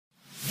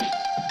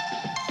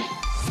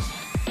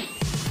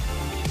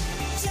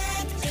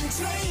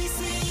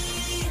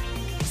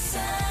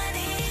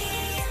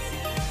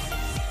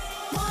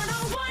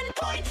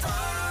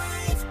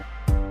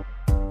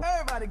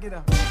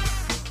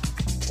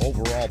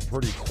We're all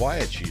pretty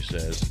quiet, she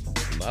says.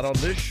 Not on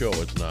this show,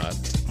 it's not.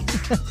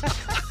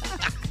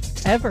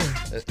 Ever.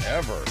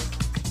 Ever.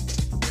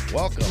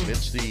 Welcome.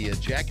 It's the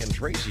Jack and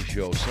Tracy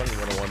Show, Sunny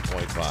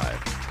 101.5.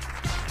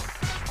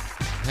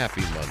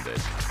 Happy Monday.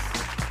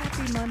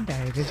 Happy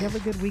Monday. Did you have a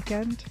good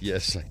weekend?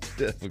 Yes, I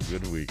did have a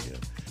good weekend.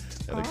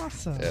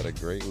 Awesome. Had a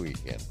great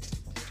weekend.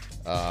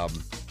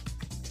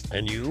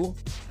 And you?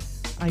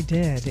 I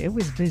did. It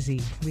was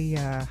busy.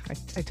 I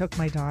took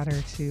my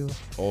daughter to...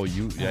 Oh,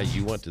 you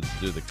went to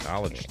do the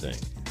college thing.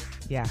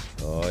 Yeah.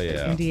 Oh,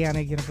 yeah.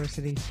 Indiana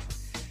University,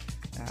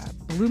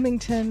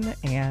 Bloomington,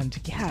 and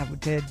she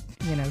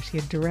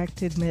had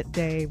directed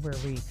midday where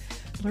we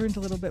learned a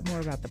little bit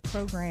more about the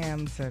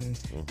programs and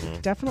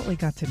definitely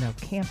got to know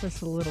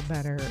campus a little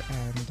better,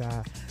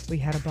 and we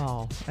had a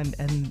ball. And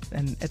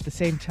at the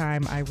same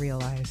time, I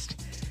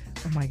realized,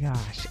 oh my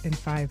gosh, in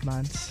 5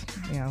 months,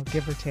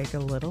 give or take a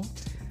little,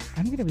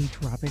 I'm going to be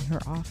dropping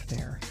her off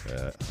there.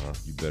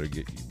 You better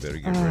get ready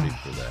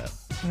for that.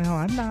 No,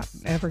 I'm not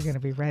ever going to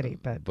be ready,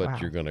 but wow.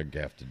 You're going to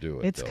have to do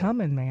it. It's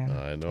coming, man.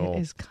 I know. It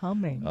is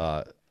coming.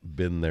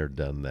 Been there,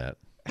 done that.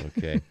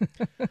 Okay.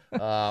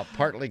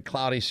 Partly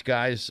cloudy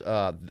skies.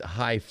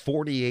 High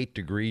 48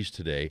 degrees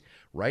today.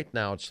 Right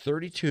now it's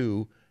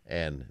 32,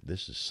 and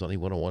this is Sunny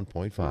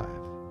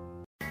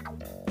 101.5.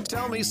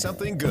 Tell me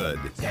something good.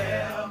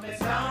 Tell me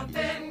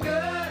something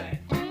good.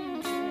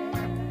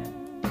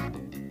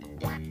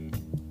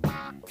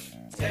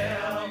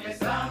 Tell me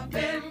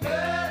something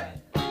good.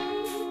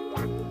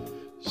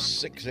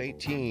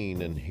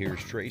 6:18, and here's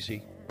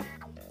Tracy.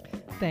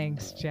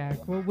 Thanks,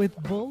 Jack. Well,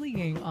 with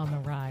bullying on the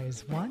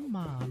rise, one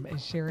mom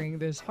is sharing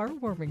this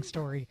heartwarming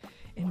story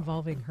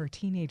involving her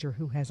teenager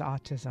who has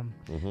autism.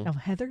 Now,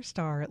 Heather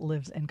Starr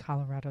lives in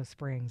Colorado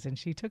Springs, and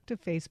she took to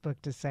Facebook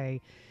to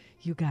say,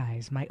 "You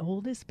guys, my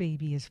oldest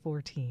baby is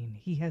 14.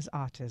 He has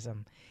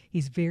autism.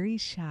 He's very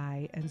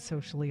shy and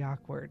socially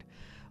awkward."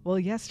 Well,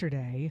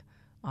 yesterday,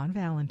 on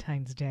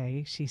Valentine's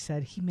Day, she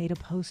said he made a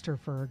poster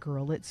for a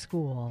girl at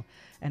school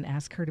and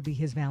asked her to be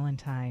his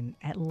Valentine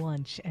at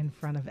lunch in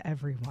front of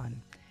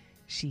everyone.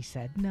 She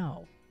said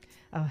no.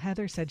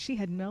 Heather said she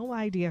had no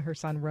idea her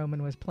son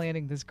Roman was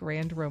planning this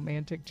grand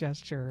romantic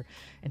gesture,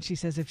 and she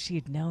says if she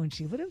had known,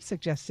 she would have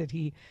suggested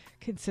he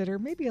consider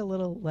maybe a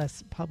little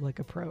less public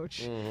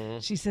approach.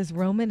 She says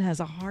Roman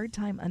has a hard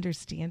time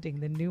understanding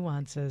the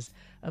nuances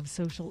of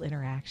social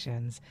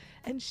interactions,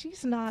 and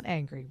she's not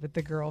angry with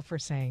the girl for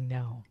saying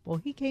no. Well,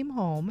 he came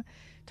home,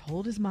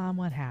 told his mom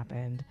what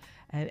happened,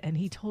 and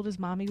he told his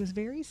mom he was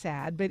very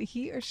sad, but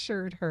he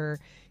assured her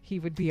he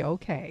would be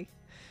okay.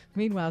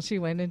 Meanwhile, she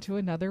went into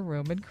another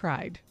room and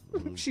cried.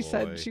 She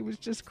said she was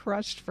just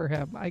crushed for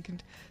him.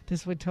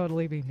 This would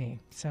totally be me.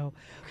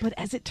 But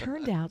as it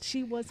turned out,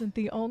 she wasn't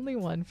the only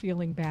one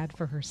feeling bad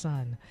for her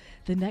son.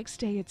 The next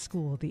day at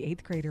school, the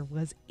 8th grader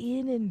was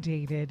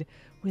inundated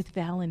with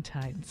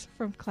Valentines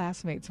from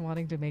classmates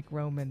wanting to make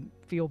Roman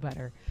feel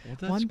better. Well,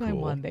 that's one by cool.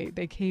 one,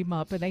 they came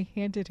up and they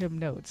handed him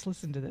notes.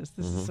 Listen to this.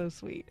 This is so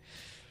sweet.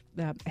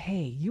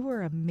 Hey, you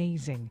are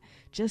amazing.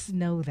 Just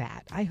know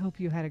that. I hope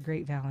you had a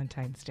great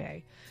Valentine's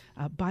Day.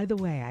 By the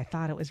way, I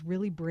thought it was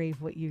really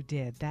brave what you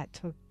did. That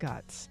took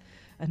guts.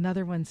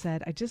 Another one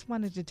said, I just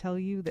wanted to tell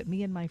you that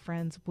me and my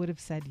friends would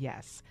have said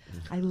yes.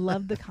 I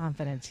love the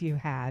confidence you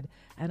had,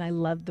 and I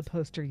love the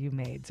poster you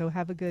made. So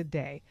have a good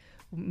day.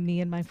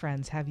 Me and my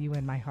friends have you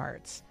in my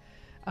hearts.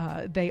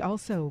 They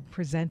also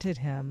presented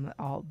him,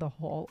 all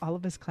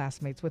of his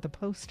classmates, with a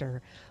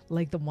poster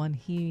like the one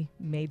he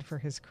made for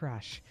his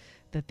crush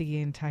that the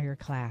entire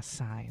class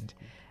signed.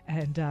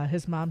 And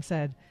his mom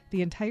said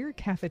the entire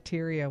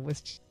cafeteria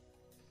was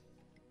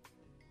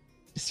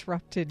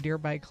disrupted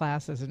nearby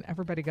classes and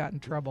everybody got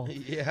in trouble.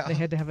 Yeah. They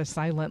had to have a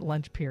silent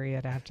lunch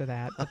period after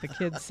that, but the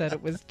kids said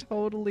it was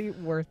totally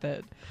worth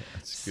it.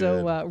 That's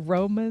So good.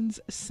 Roman's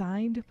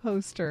signed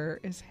poster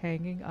is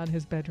hanging on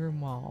his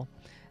bedroom wall,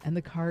 and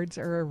the cards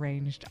are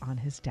arranged on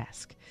his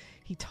desk.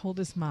 He told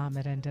his mom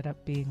it ended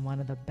up being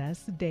one of the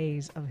best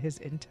days of his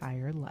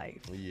entire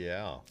life.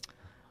 Yeah.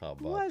 How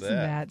about Wasn't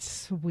that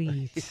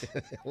sweet?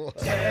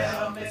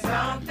 Tell me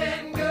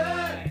something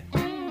good.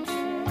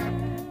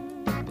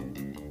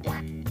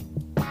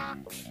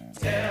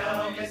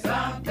 Tell me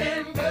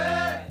something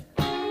good.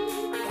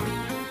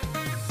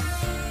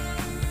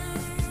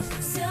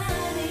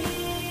 Sunny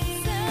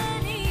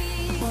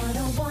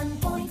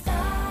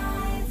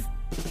 101.5.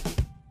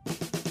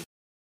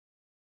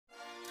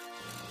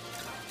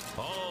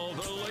 All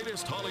the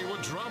latest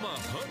Hollywood drama,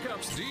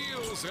 hookups,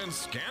 deals, and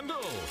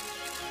scandal.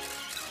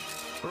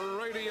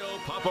 Radio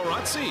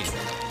Paparazzi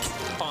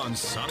on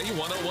Sunny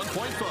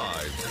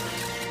 101.5.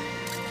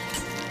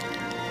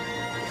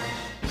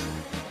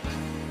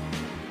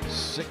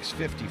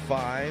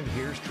 6:55.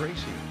 Here's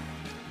Tracy.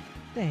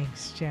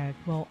 Thanks, Jack.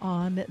 Well,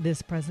 on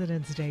this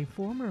President's Day,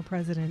 former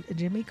President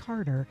Jimmy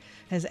Carter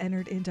has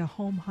entered into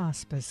home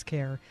hospice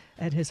care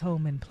at his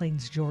home in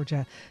Plains,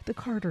 Georgia. The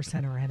Carter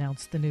Center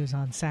announced the news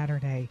on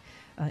Saturday.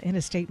 In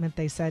a statement,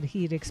 they said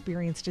he had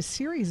experienced a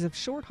series of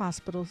short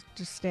hospital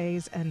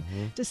stays and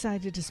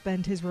decided to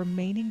spend his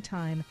remaining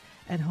time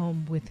at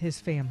home with his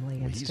family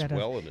he's instead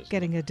well in of his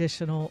getting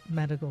additional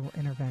medical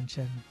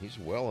intervention. He's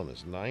well in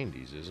his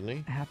 90s, isn't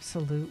he?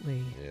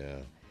 Absolutely. Yeah.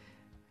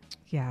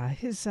 Yeah,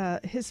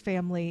 his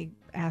family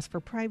asked for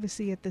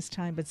privacy at this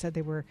time, but said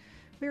they were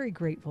very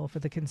grateful for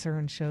the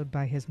concern showed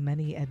by his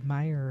many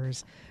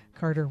admirers.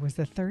 Carter was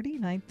the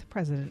 39th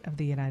president of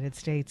the United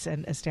States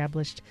and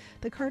established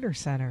the Carter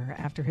Center.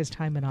 After his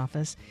time in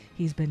office,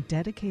 he's been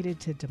dedicated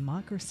to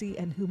democracy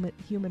and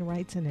human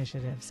rights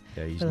initiatives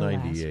Yeah, he's for the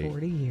 98. last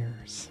 40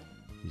 years.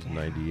 He's Yeah.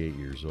 98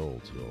 years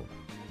old, so.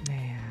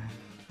 Man,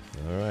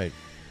 All right.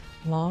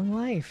 long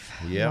life.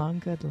 Yep. Long,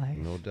 good life.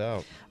 No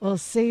doubt. Well,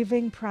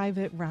 Saving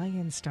Private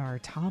Ryan star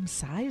Tom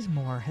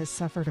Sizemore has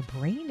suffered a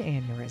brain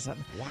aneurysm.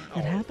 Wow.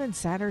 It happened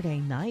Saturday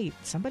night.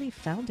 Somebody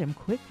found him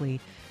quickly.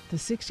 The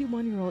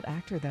 61-year-old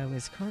actor, though,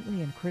 is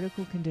currently in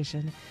critical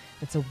condition.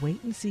 It's a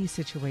wait-and-see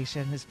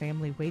situation, his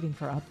family waiting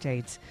for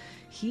updates.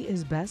 He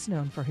is best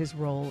known for his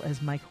role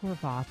as Mike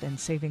Horvath in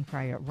Saving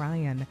Private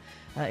Ryan.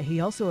 He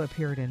also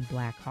appeared in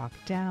Black Hawk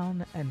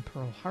Down and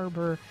Pearl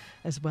Harbor,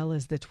 as well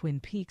as the Twin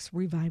Peaks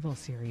revival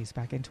series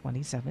back in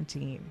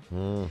 2017.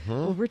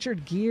 Well,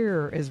 Richard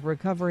Gere is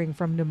recovering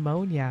from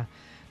pneumonia.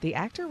 The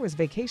actor was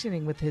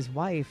vacationing with his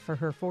wife for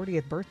her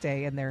 40th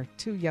birthday, and their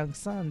 2 young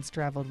sons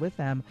traveled with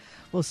them.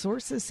 Well,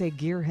 sources say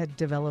Gere had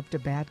developed a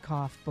bad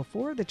cough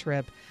before the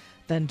trip.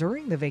 Then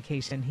during the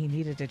vacation, he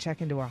needed to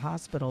check into a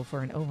hospital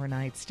for an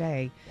overnight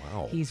stay.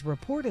 Wow. He's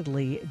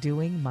reportedly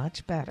doing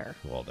much better.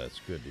 Well, that's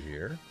good to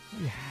hear.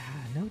 Yeah,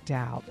 no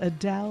doubt.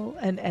 Adele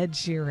and Ed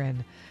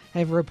Sheeran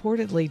have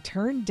reportedly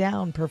turned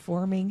down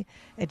performing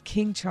at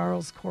King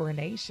Charles'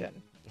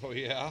 coronation. Oh,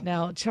 yeah?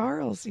 Now,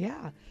 Charles,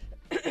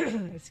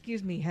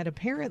 excuse me, had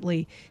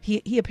apparently,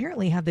 he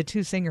apparently had the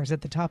 2 singers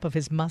at the top of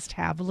his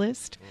must-have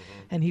list,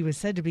 and he was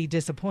said to be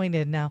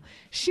disappointed. Now,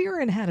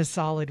 Sheeran had a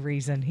solid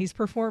reason. He's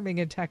performing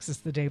in Texas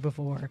the day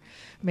before,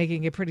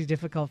 making it pretty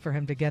difficult for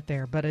him to get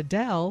there. But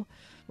Adele,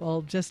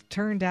 well, just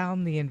turned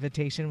down the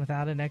invitation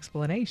without an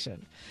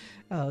explanation.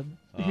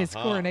 His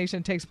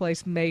coronation takes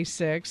place May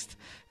 6th.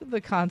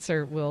 The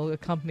concert will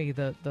accompany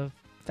the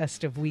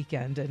festive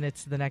weekend, and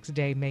it's the next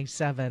day, May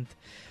 7th.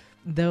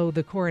 Though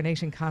the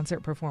coronation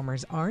concert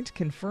performers aren't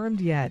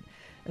confirmed yet,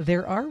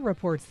 there are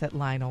reports that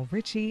Lionel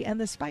Richie and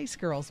the Spice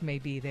Girls may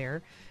be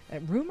there.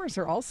 Rumors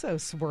are also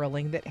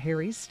swirling that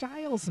Harry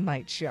Styles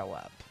might show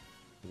up.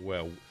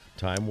 Well,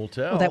 time will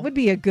tell. Well, that would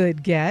be a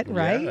good get,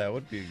 right? Yeah, that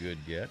would be a good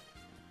get.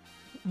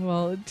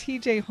 Well,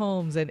 TJ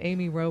Holmes and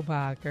Amy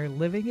Robach are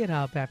living it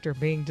up after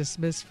being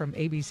dismissed from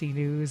ABC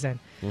News and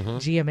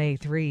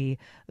GMA3.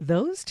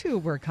 Those 2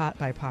 were caught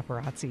by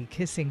paparazzi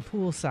kissing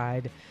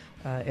poolside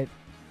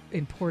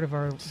in Puerto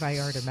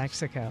Vallarta,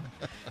 Mexico.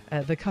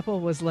 The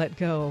couple was let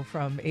go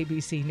from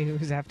ABC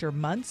News after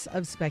months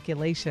of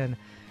speculation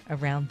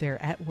around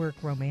their at-work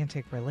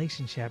romantic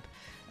relationship.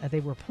 They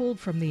were pulled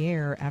from the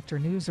air after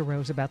news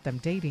arose about them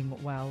dating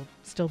while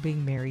still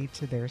being married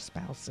to their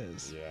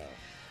spouses. Yeah.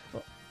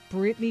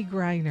 Brittany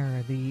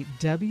Griner, the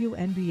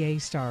WNBA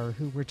star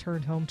who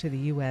returned home to the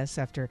U.S.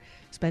 after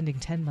spending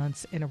 10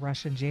 months in a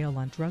Russian jail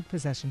on drug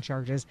possession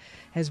charges,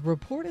 has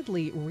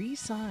reportedly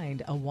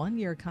re-signed a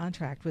 1-year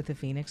contract with the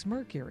Phoenix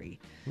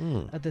Mercury.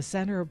 The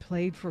center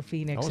played for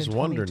Phoenix I was in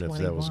wondering if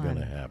that was 2021.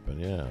 going to happen,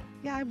 yeah.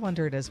 Yeah, I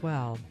wondered as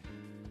well.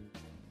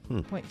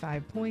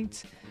 0.5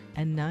 points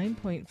and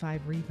 9.5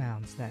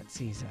 rebounds that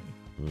season.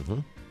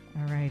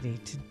 All righty.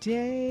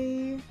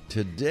 Today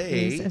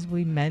is, as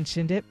we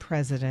mentioned it,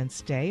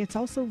 President's Day. It's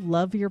also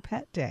Love Your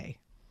Pet Day.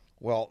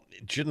 Well,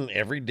 shouldn't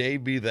every day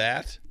be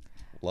that?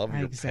 Love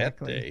your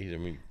Exactly. pet day. I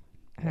mean,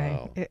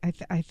 wow.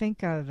 I think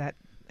that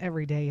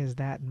every day is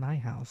that in my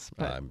house,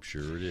 but I'm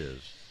sure it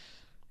is.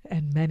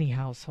 and many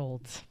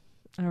households.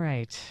 All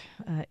right.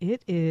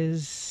 It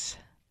is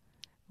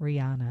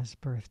Rihanna's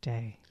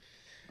birthday.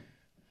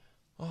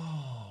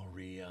 Oh,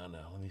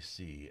 Rihanna. Let me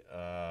see.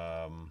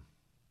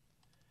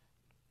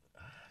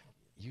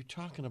 You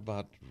talking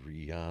about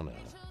Rihanna?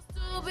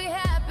 To be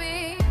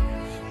happy,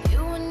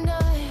 you and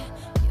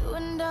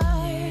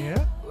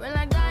I, we're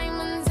like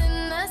diamonds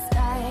in the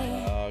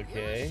sky.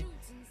 Okay.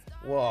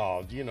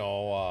 Well,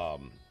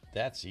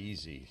 that's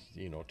easy.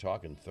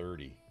 Talking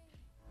 30.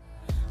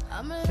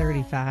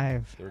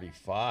 35.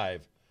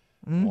 35.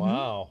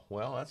 Wow.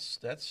 Well,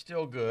 that's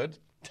still good.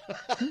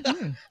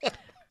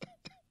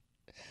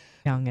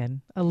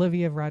 Youngin.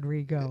 Olivia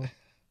Rodrigo.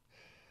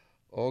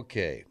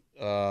 Okay.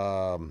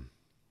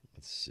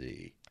 Let's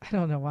see. I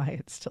don't know why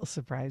it still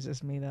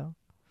surprises me, though.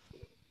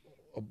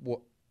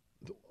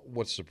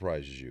 What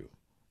surprises you?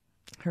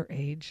 Her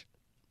age.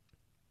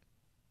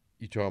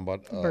 You talking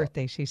about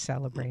Birthday she's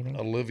celebrating.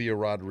 Olivia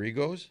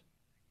Rodrigo's?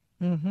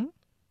 Mm-hmm.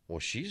 Well,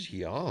 she's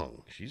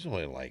young. She's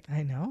only like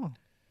I know.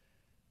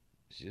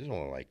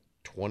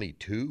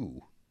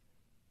 22.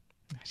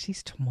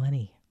 She's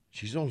 20.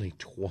 She's only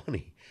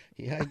 20.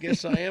 Yeah, I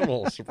guess I am a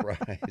little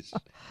surprised.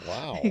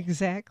 Wow.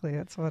 Exactly.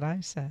 That's what I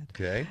said.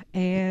 Okay.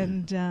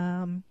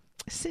 And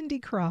Cindy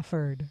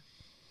Crawford.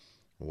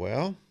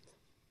 Well,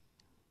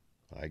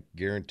 I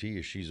guarantee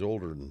you she's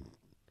older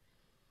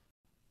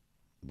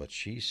but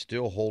she's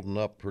still holding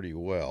up pretty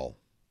well.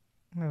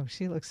 Oh,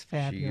 she looks She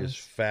fabulous. is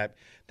fab.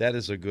 That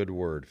is a good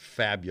word.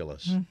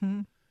 Fabulous.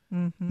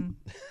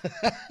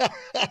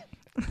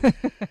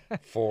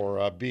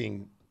 For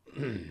being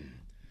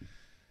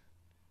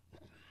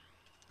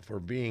for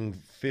being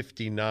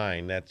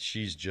 59,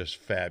 she's just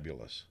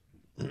fabulous.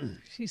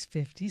 She's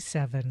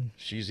 57.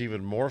 She's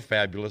even more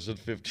fabulous at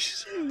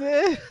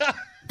 57.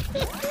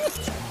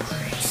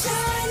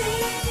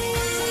 Sunny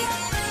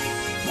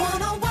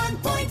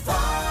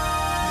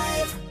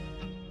 101.5.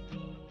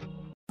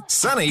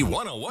 Sunny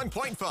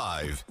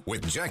 101.5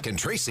 with Jack and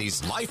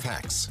Tracy's Life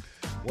Hacks.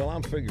 Well,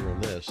 I'm figuring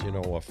this.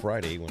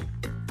 Friday when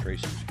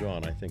Tracy's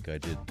gone, I think I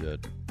did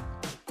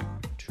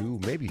 2,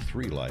 maybe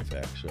 3 life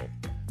hacks. So I'm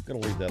gonna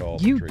leave that all.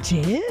 You for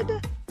Tracy. did?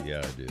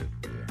 Yeah, I did.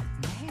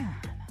 Yeah.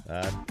 Man.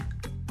 I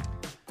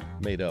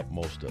made up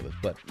most of it,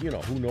 but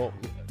who knows?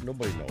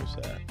 Nobody knows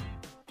that.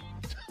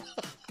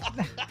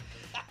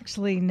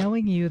 Actually,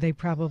 knowing you, they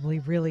probably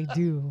really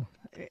do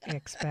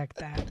expect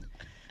that.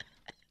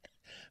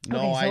 No,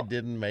 Okay, I so-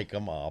 didn't make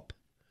them up.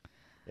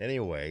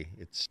 Anyway,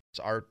 it's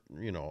our,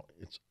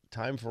 it's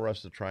time for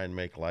us to try and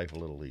make life a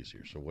little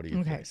easier. So what do you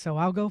Okay, think? so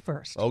I'll go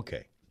first.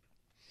 Okay.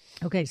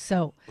 Okay,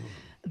 so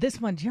this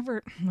one, do you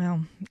ever,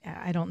 well,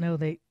 I don't know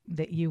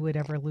that you would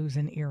ever lose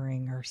an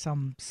earring or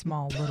some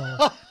small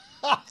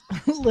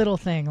little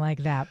thing like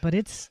that, but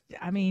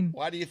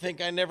Why do you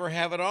think I never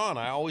have it on?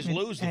 I always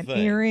lose the an thing.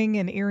 earring,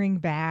 an earring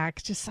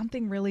back, just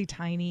something really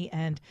tiny,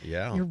 and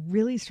Yeah. you're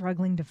really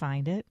struggling to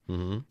find it.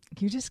 Mm-hmm.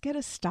 You just get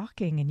a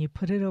stocking and you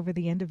put it over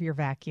the end of your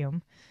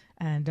vacuum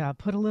and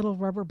put a little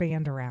rubber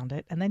band around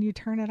it, and then you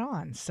turn it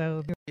on.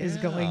 So it is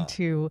Yeah. going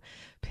to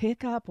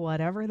pick up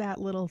whatever that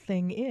little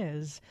thing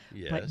is, but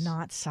Yes.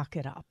 not suck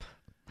it up.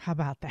 How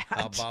about that?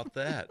 How about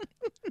that?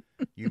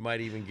 You might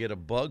even get a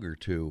bug or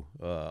two.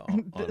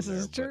 On This there,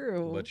 is but-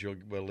 true.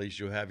 But at least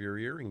you'll have your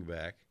earring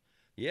back.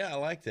 Yeah, I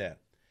like that.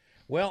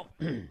 Well,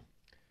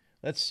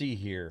 let's see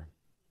here.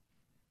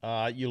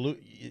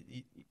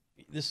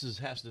 This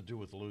has to do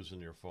with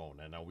losing your phone.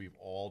 And now we've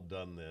all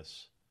done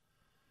this.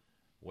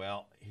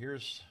 Well,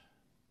 here's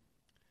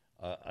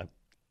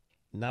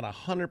not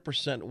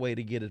 100% way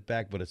to get it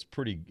back, but it's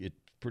pretty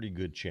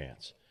good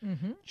chance.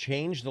 Mm-hmm.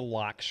 Change the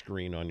lock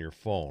screen on your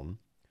phone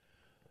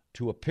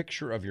to a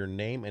picture of your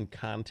name and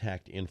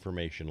contact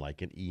information,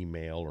 like an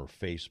email or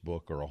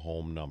Facebook or a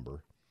home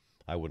number.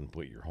 I wouldn't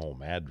put your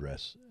home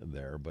address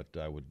there, but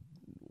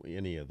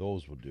any of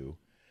those would do.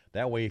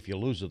 That way, if you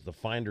lose it, the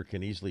finder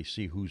can easily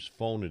see whose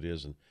phone it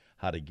is and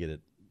how to get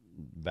it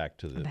back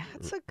to the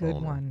That's a good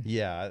owner. one.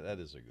 Yeah, that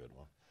is a good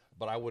one.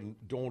 But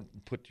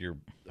don't put your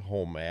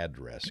home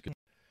address. You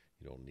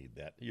don't need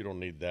that. You don't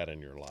need that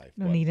in your life.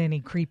 Don't But, need any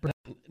creeper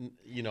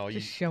you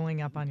just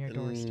showing up on your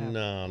doorstep.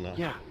 No.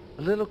 Yeah,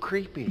 a little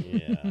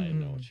creepy. Yeah, I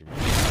know what you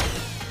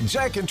mean.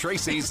 Jack and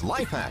Tracy's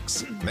Life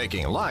Hacks,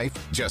 making life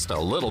just a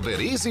little bit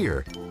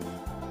easier.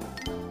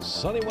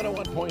 Sunny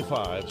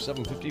 101.5,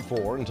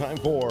 7:54, and time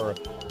for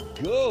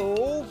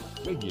Go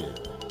Figure.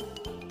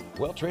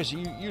 Well,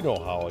 Tracy, you know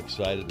how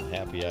excited and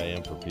happy I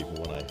am for people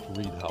when I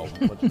read how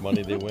much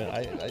money they win.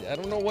 I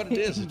don't know what it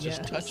is. It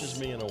just Yes. touches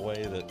me in a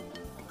way that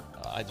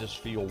I just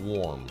feel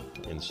warm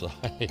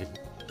inside.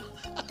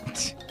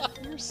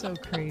 You're so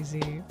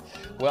crazy.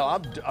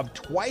 Well, I'm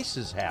twice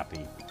as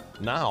happy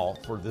now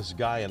for this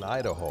guy in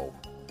Idaho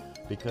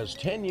because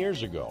 10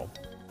 years ago,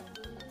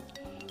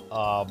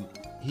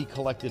 he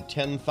collected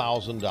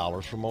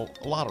 $10,000 from a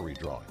lottery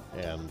drawing.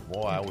 And,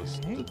 boy, I was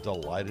Okay.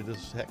 delighted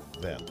as heck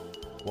then.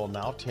 Well,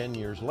 now 10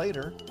 years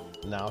later,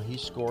 now he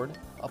scored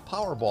a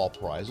Powerball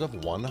prize of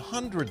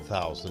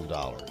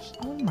 $100,000.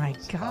 Oh my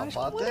gosh,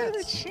 about what are that?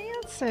 the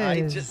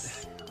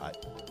chances?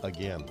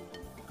 Again,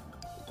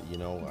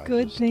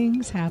 Good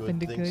things happen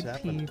to good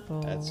happen.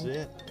 people. That's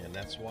it, and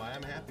that's why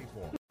I'm happy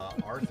for him.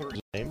 Arthur's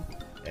name,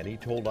 and he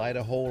told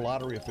Idaho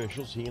lottery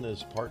officials he and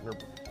his partner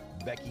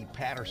Becky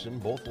Patterson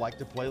both like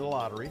to play the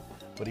lottery,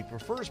 but he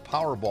prefers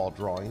Powerball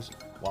drawings,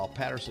 while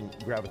Patterson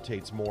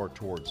gravitates more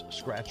towards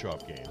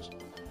scratch-off games.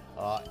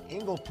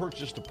 Engel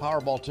purchased a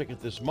Powerball ticket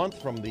this month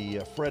from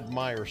the Fred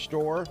Meyer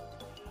store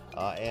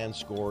and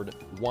scored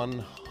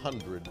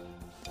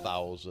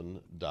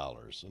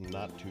 $100,000.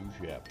 Not too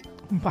shabby.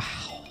 Wow.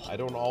 I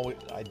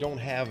don't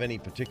have any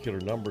particular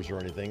numbers or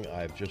anything.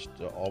 I've just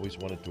always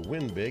wanted to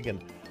win big,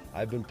 and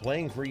I've been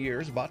playing for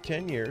years, about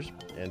 10 years,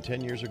 and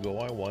 10 years ago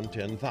I won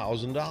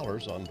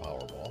 $10,000 on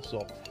Powerball.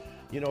 So,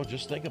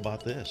 just think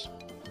about this.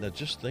 Now,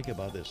 just think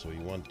about this. So he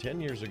won 10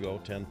 years ago,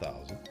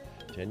 10,000.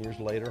 10 years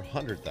later,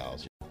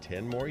 100,000.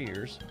 10 more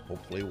years.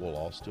 Hopefully, we'll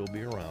all still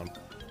be around,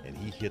 and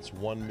he hits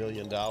 $1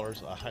 million.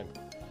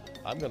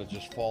 I'm going to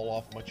just fall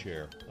off my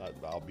chair.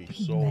 I'll be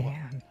so.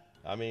 Man.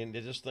 I mean,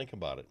 just think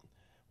about it.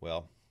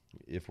 Well,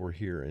 if we're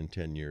here in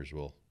 10 years,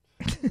 we'll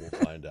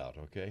find out,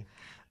 okay?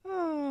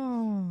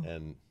 Oh.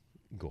 And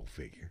go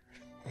figure.